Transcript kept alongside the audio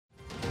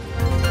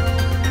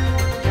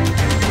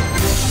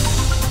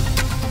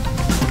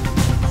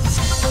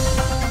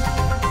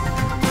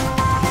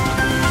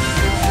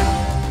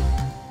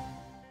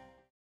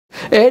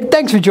Ed,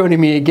 thanks for joining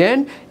me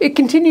again. It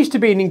continues to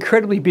be an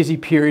incredibly busy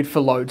period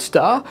for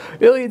Lodestar.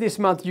 Earlier this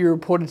month you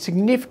reported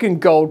significant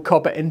gold,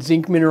 copper and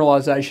zinc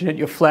mineralisation at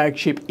your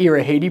flagship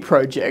Irahidi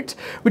project,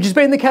 which has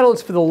been the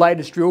catalyst for the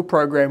latest drill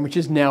program, which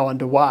is now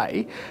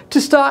underway. To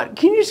start,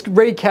 can you just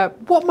recap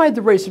what made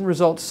the recent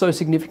results so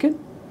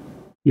significant?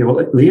 Yeah, well,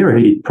 the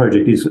Irahidi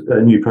project is a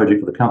new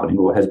project for the company,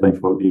 or has been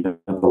for the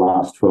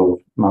last 12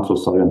 months or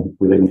so, and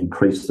we've even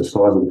increased the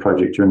size of the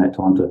project during that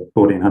time to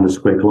 1,400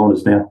 square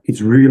kilometres now.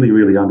 It's really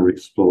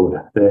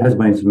underexplored. There has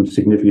been some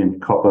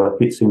significant copper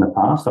hits in the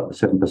past, up to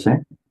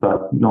 7%,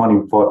 but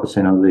 95%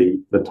 of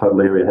the total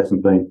area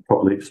hasn't been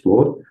properly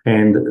explored.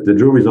 And the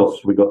drill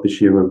results we got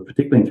this year were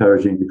particularly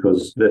encouraging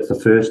because that's the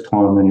first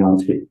time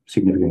anyone's hit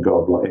significant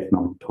gold, like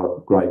economic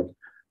type grade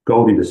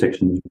gold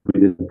intersections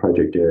within the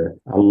project area,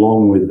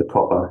 along with the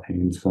copper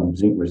and some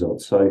zinc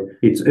results. So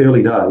it's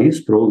early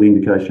days, but all the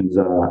indications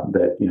are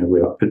that we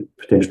are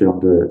potentially on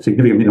the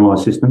significant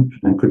mineralised system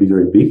and could be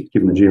very big,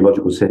 given the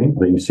geological setting,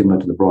 being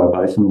similar to the Bryah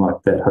Basin, like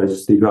that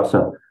hosts the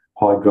Russa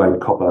high-grade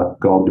copper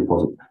gold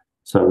deposit.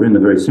 So we're in a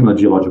very similar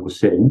geological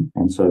setting,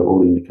 and so all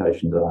the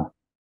indications are.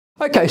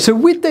 Okay, so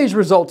with these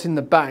results in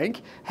the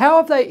bank, how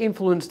have they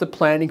influenced the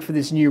planning for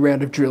this new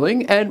round of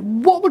drilling,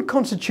 and what would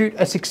constitute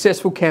a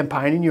successful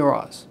campaign in your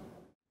eyes?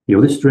 Yeah,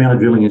 well, this round of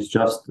drilling is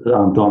just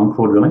diamond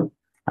core drilling,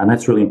 and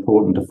that's really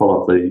important to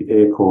follow up the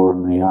air core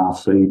and the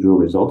RC drill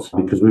results,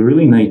 because we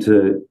really need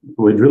to,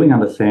 we're drilling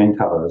under sand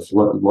covers,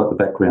 like the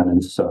background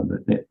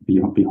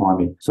and behind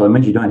me. So it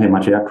means you don't have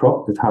much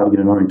outcrop. It's hard to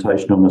get an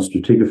orientation on the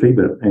stratigraphy,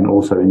 and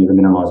also any of the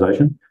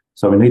mineralisation.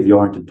 So we need the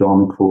oriented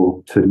diamond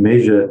core to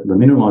measure the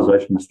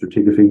mineralisation, the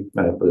stratigraphy,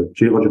 the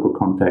geological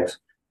contacts,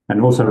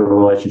 and also the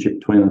relationship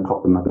between the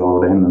copper and the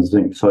gold and the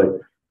zinc. So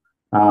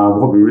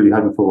what we're really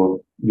hoping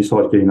for,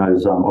 besides getting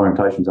those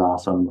orientations, are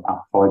some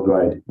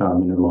high-grade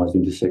mineralised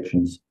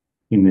intersections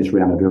in this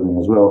round of drilling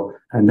as well.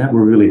 And that will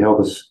really help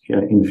us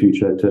in the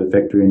future to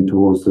factor in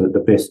towards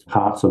the best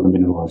parts of the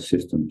mineralised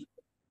systems.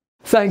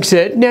 Thanks,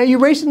 Ed. Now, you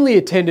recently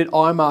attended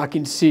IMARC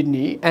in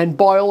Sydney, and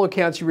by all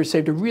accounts you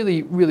received a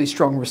really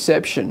strong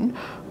reception.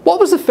 What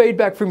was the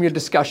feedback from your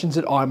discussions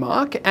at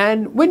IMARC,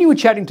 and when you were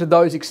chatting to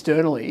those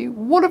externally,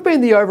 what have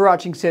been the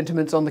overarching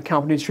sentiments on the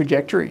company's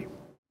trajectory?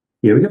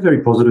 Yeah, we got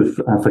very positive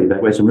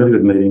feedback. We had some really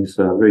good meetings,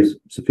 very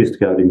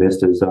sophisticated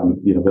investors,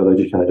 well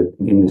educated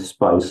in this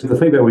space. The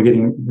feedback we're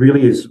getting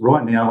really is,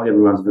 right now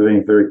everyone's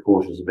very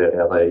cautious about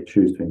how they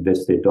choose to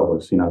invest their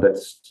dollars.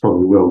 That's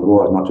probably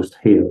worldwide, not just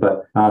here.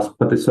 But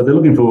so they're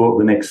looking for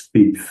the next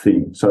big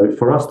thing. So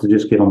for us to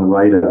just get on the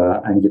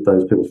radar and get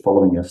those people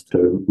following us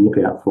to look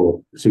out for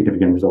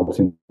significant results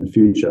in the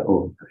future,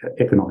 or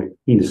economic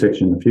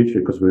intersection in the future,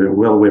 because we're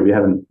well aware we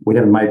haven't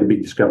made the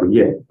big discovery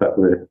yet, but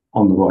we're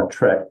on the right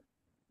track.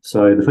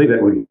 So the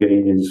feedback we're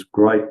getting is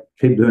great.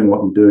 Keep doing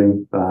what you're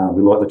doing.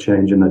 We like the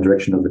change in the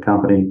direction of the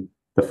company,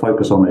 the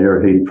focus on the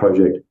Irahidi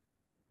project,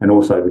 and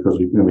also because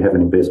we have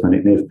an investment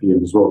in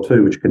FPM as well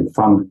too, which can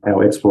fund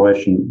our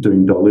exploration,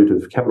 doing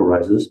dilutive capital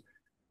raises.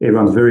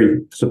 Everyone's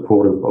very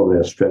supportive of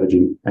our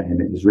strategy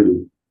and is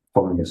really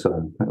following us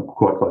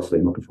quite closely,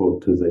 and looking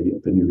forward to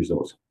the new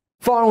results.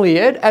 Finally,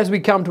 Ed, as we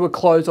come to a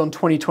close on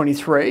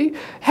 2023,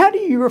 how do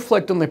you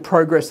reflect on the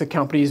progress the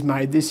company has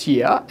made this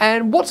year,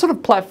 and what sort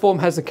of platform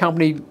has the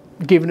company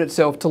given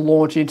itself to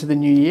launch into the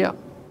new year?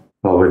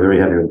 Well, we're very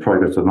happy with the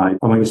progress we've made.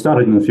 We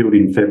started in the field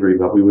in February,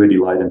 but we were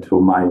delayed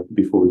until May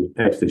before we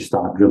actually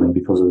start drilling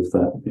because of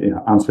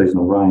the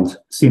unseasonal rains.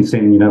 Since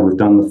then, we've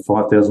done the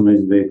 5,000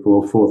 metres of air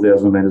core,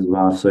 4,000 metres of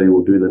RC.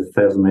 We'll do the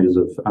 1,000 metres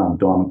of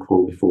diamond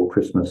core before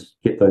Christmas,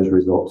 get those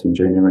results in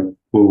January.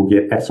 We'll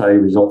get assay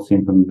results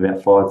in from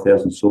about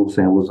 5,000 soil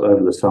samples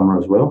over the summer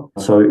as well.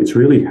 So it's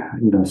really,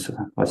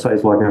 I say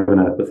it's like having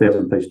a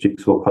 1,000-piece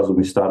jigsaw puzzle.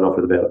 We started off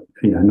with about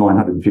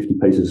 950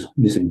 pieces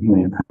missing.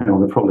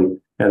 We're probably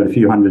added a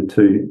few hundred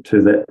to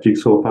that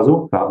jigsaw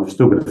puzzle, but we've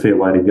still got a fair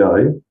way to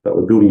go. But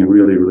we're building a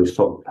really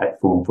solid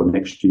platform for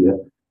next year,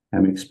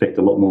 and we expect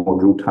a lot more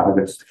drill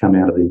targets to come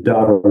out of the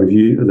data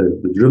review,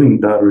 the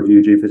drilling data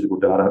review, geophysical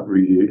data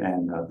review,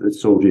 and the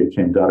soil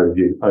geochem data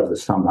review over the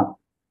summer,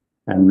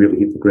 and really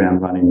hit the ground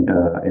running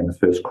in the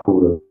first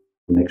quarter of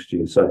next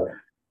year. So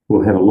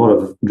we'll have a lot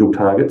of drill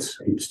targets.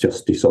 It's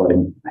just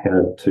deciding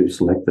how to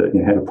select how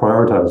to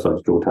prioritise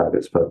those drill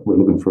targets, but we're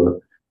looking for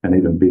an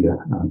even bigger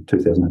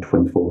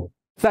 2024.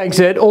 Thanks,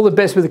 Ed. All the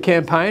best with the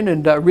campaign,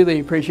 and really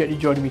appreciate you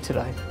joining me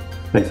today.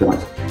 Thanks so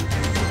much.